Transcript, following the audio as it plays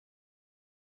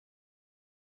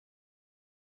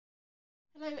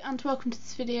Hello and welcome to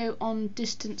this video on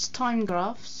distance time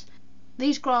graphs.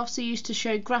 These graphs are used to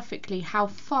show graphically how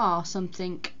far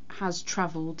something has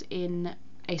travelled in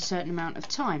a certain amount of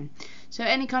time. So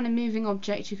any kind of moving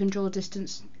object you can draw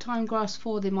distance time graphs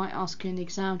for. They might ask you in the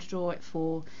exam to draw it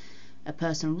for a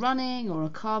person running or a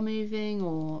car moving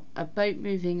or a boat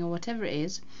moving or whatever it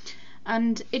is.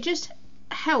 And it just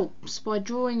helps by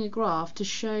drawing a graph to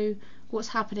show what's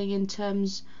happening in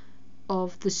terms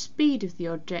of the speed of the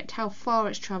object, how far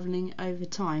it's travelling over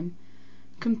time,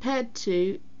 compared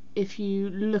to if you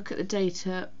look at the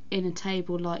data in a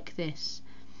table like this.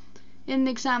 In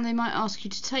the exam they might ask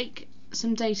you to take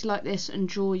some data like this and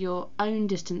draw your own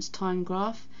distance time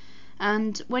graph,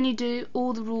 and when you do,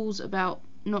 all the rules about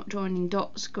not joining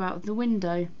dots go out of the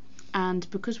window, and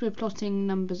because we're plotting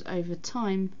numbers over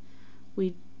time,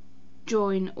 we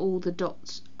join all the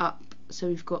dots up so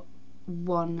we've got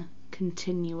one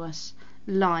continuous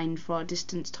line for our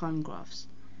distance time graphs.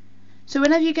 So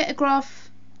whenever you get a graph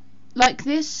like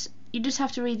this, you just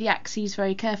have to read the axes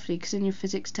very carefully, because in your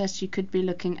physics test you could be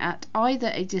looking at either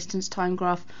a distance time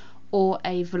graph or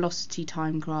a velocity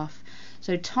time graph.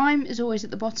 So time is always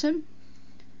at the bottom,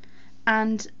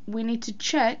 and we need to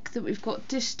check that we've got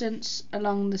distance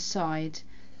along the side.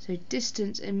 So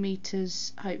distance in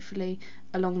meters, hopefully,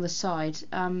 along the side.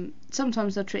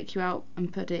 Sometimes they'll trick you out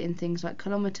and put it in things like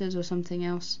kilometers or something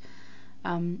else,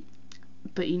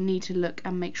 but you need to look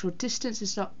and make sure distance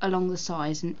is along the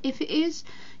side, and if it is,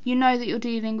 you know that you're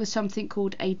dealing with something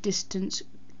called a distance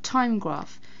time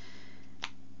graph.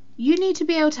 You need to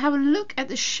be able to have a look at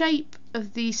the shape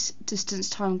of this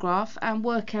distance time graph and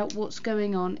work out what's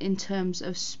going on in terms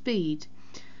of speed.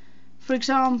 For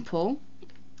example,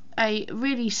 a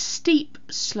really steep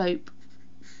slope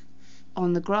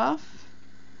on the graph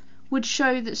would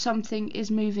show that something is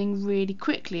moving really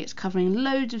quickly. It's covering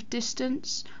loads of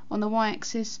distance on the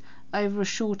y-axis over a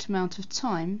short amount of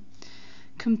time.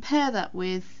 Compare that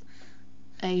with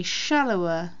a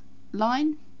shallower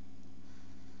line,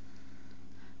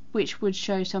 which would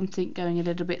show something going a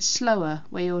little bit slower,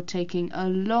 where you're taking a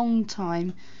long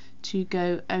time to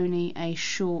go only a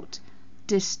short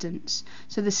distance.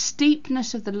 So the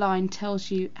steepness of the line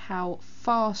tells you how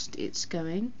fast it's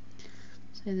going.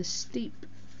 So the steepness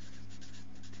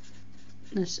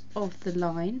of the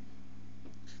line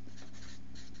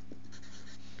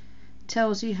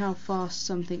tells you how fast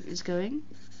something is going.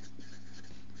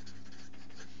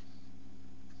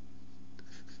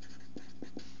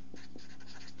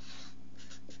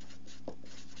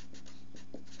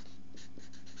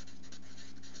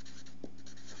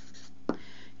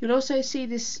 You'll also see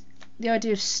the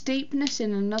idea of steepness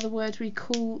in another word we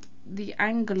call the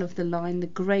angle of the line, the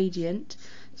gradient.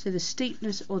 So the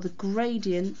steepness or the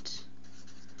gradient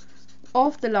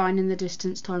of the line in the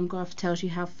distance time graph tells you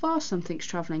how fast something's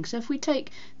travelling. So if we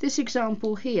take this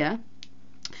example here,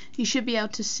 you should be able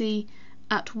to see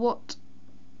at what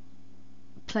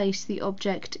place the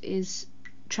object is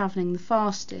travelling the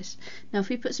fastest. Now if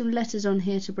we put some letters on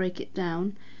here to break it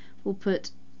down, we'll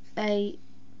put A,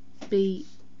 B,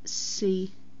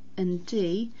 C and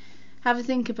D. Have a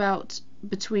think about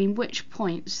between which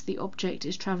points the object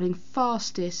is travelling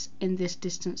fastest in this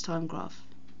distance time graph.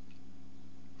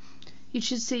 You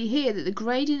should see here that the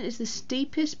gradient is the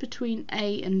steepest between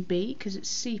A and B, because it's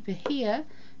steeper here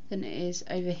than it is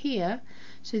over here.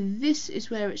 So this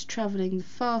is where it's travelling the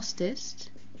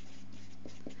fastest,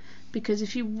 because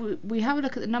if we have a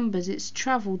look at the numbers, it's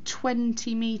travelled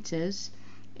 20 meters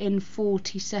in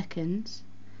 40 seconds.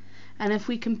 And if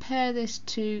we compare this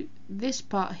to this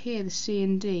part here, the C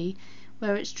and D,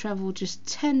 where it's travelled just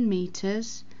 10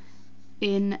 meters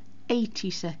in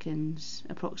 80 seconds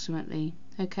approximately.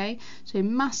 Okay, so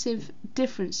massive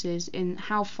differences in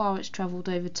how far it's travelled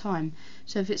over time.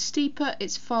 So if it's steeper,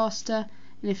 it's faster,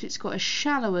 and if it's got a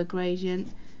shallower gradient,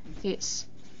 it's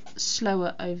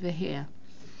slower over here.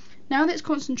 Now let's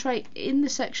concentrate in the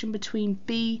section between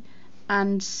B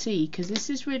and C, because this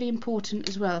is really important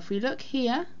as well. If we look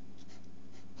here,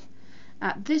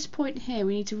 at this point here,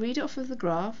 we need to read it off of the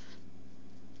graph.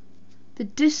 The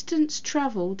distance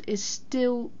travelled is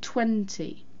still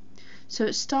 20. So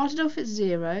it started off at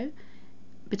 0.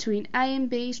 Between A and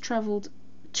B, it's travelled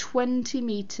 20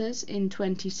 meters in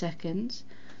 20 seconds.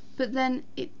 But then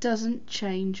it doesn't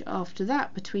change after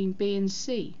that between B and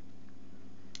C.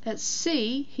 At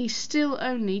C, he's still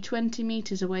only 20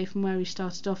 meters away from where he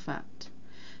started off at.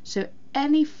 So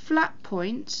any flat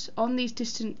points on these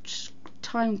distance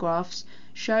time graphs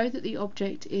show that the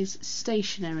object is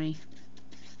stationary.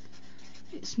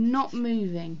 It's not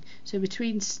moving. So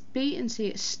between B and C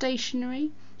it's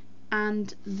stationary,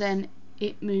 and then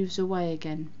it moves away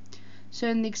again. So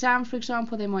in the exam, for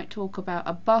example, they might talk about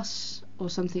a bus or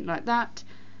something like that,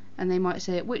 and they might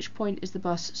say at which point is the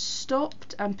bus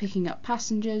stopped and picking up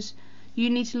passengers. You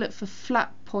need to look for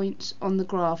flat points on the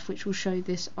graph which will show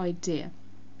this idea.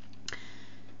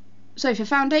 So for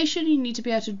foundation, you need to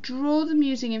be able to draw them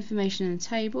using information in a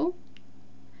table,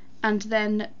 and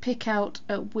then pick out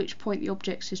at which point the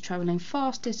object is travelling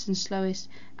fastest and slowest,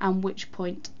 and which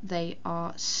point they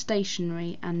are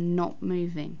stationary and not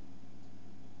moving.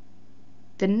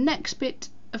 The next bit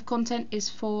of content is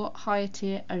for higher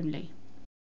tier only.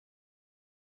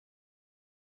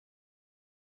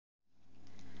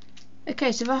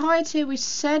 Okay, so for higher tier, we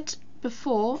said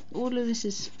before, all of this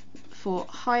is for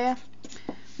higher.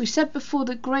 We said before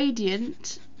the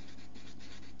gradient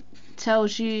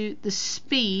tells you the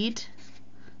speed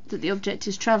that the object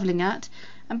is travelling at,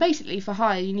 and basically for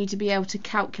higher you need to be able to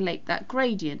calculate that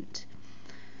gradient.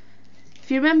 If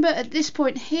you remember, at this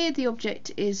point here the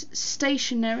object is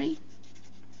stationary,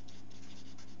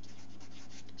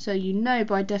 so you know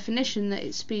by definition that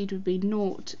its speed would be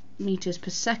 0 meters per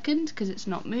second because it's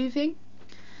not moving.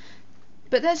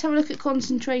 But let's have a look at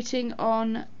concentrating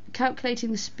on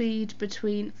calculating the speed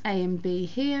between A and B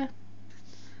here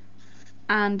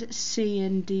and C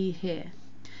and D here.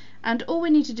 And all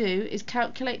we need to do is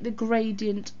calculate the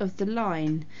gradient of the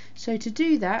line. So to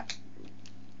do that,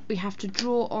 we have to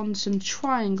draw on some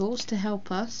triangles to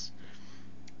help us.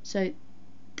 So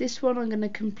this one, I'm going to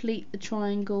complete the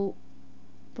triangle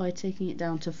by taking it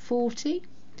down to 40,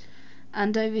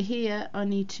 and over here I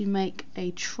need to make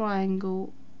a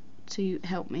triangle to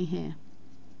help me here.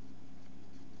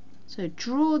 So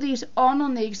draw these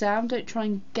on the exam, don't try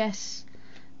and guess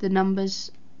the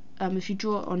numbers. If you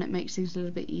draw it on, it makes things a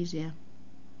little bit easier.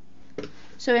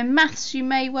 So in maths you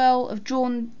may well have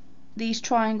drawn these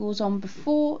triangles on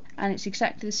before, and it's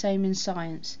exactly the same in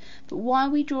science. But why are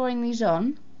we drawing these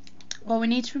on? Well, we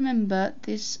need to remember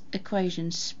this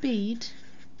equation: speed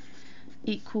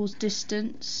equals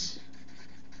distance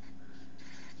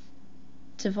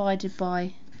divided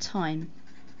by time.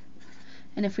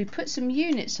 And if we put some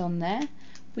units on there,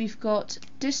 we've got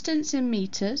distance in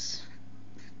meters,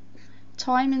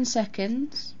 time in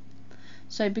seconds.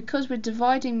 So because we're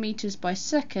dividing meters by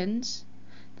seconds,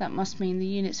 that must mean the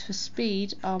units for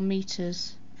speed are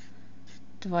meters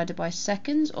divided by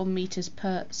seconds, or meters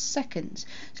per second.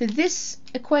 So this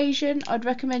equation, I'd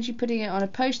recommend you putting it on a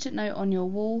post-it note on your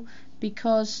wall,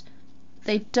 because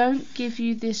they don't give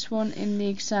you this one in the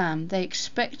exam. They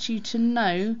expect you to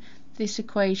know this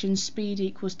equation: speed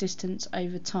equals distance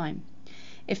over time.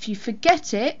 If you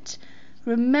forget it,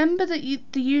 remember that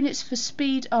the units for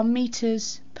speed are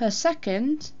meters per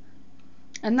second,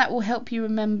 and that will help you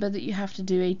remember that you have to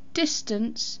do a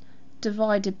distance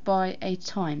divided by a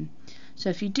time. So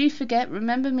if you do forget,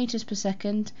 remember meters per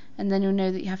second, and then you'll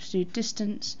know that you have to do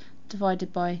distance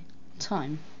divided by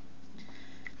time.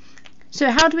 So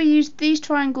how do we use these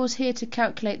triangles here to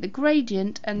calculate the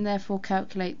gradient and therefore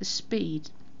calculate the speed?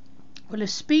 Well, if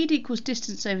speed equals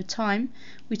distance over time,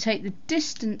 we take the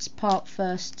distance part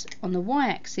first on the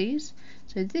y-axis,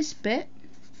 so this bit,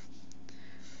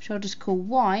 which I'll just call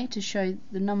y to show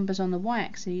the numbers on the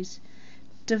y-axis,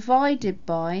 divided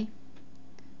by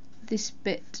this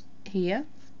bit here.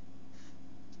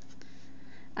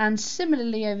 And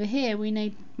similarly over here, we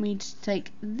need to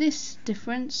take this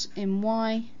difference in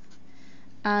y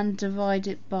and divide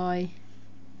it by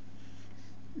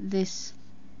this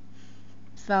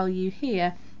value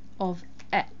here of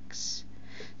x.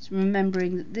 So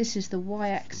remembering that this is the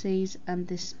y-axis and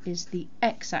this is the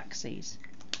x-axis.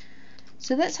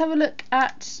 So let's have a look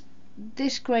at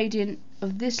this gradient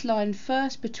of this line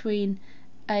first between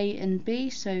A and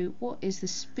B. So what is the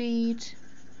speed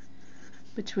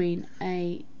between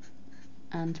A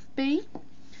and B?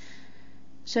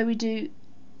 So we do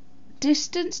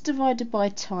distance divided by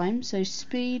time, so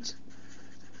speed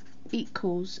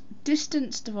equals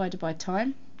distance divided by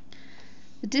time.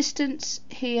 The distance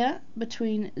here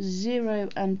between 0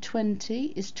 and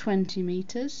 20 is 20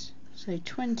 meters, so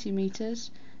 20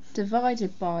 meters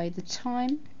divided by the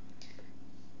time,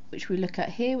 which we look at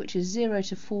here, which is 0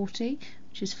 to 40,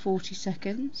 which is 40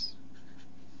 seconds.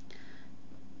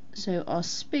 So our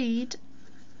speed,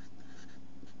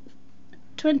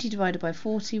 20 divided by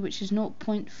 40, which is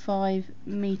 0.5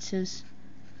 meters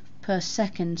per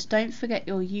second. Don't forget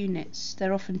your units.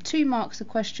 They're often 2 marks the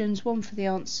questions, 1 for the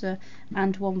answer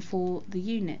and 1 for the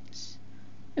units.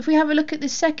 If we have a look at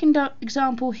this second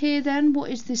example here, then what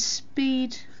is the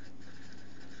speed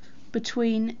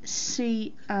between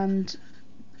C and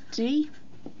D?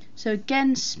 So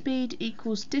again, speed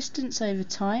equals distance over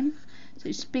time.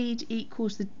 So speed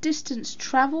equals the distance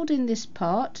travelled in this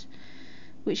part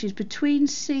which is between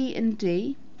C and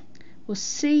D. Well,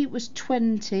 C was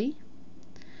 20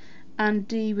 and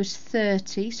D was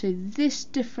 30, so this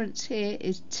difference here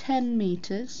is 10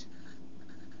 meters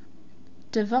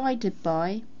divided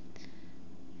by,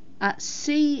 at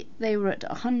C they were at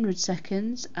 100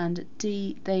 seconds and at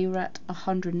D they were at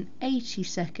 180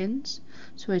 seconds,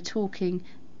 so we're talking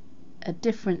a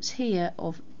difference here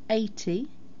of 80.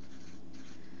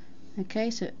 Okay,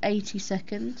 so 80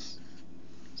 seconds.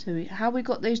 So how we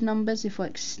got those numbers, if I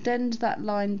extend that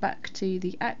line back to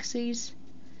the axes,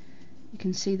 you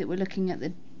can see that we're looking at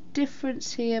the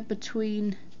difference here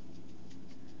between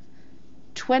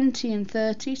 20 and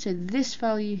 30, so this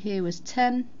value here was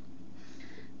 10,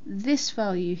 this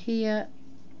value here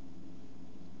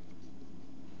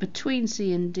between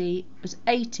C and D was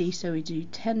 80, so we do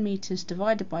 10 meters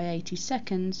divided by 80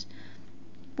 seconds,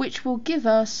 which will give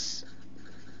us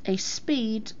a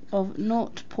speed of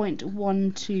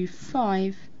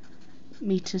 0.125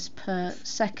 meters per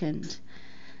second.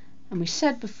 And we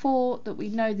said before that we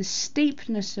know the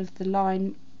steepness of the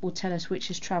line will tell us which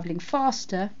is travelling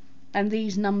faster, and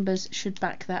these numbers should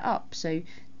back that up. So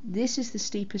this is the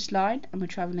steepest line and we're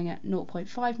travelling at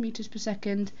 0.5 meters per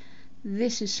second.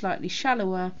 This is slightly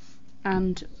shallower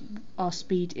and our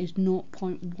speed is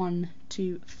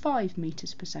 0.125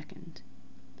 meters per second.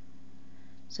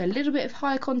 So a little bit of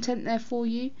higher content there for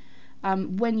you.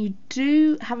 When you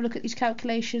do have a look at these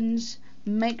calculations,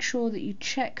 make sure that you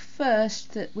check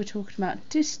first that we're talking about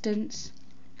distance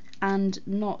and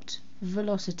not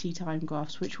velocity time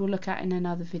graphs, which we'll look at in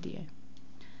another video.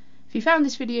 If you found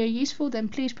this video useful, then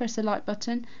please press the like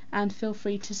button and feel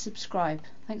free to subscribe.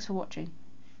 Thanks for watching.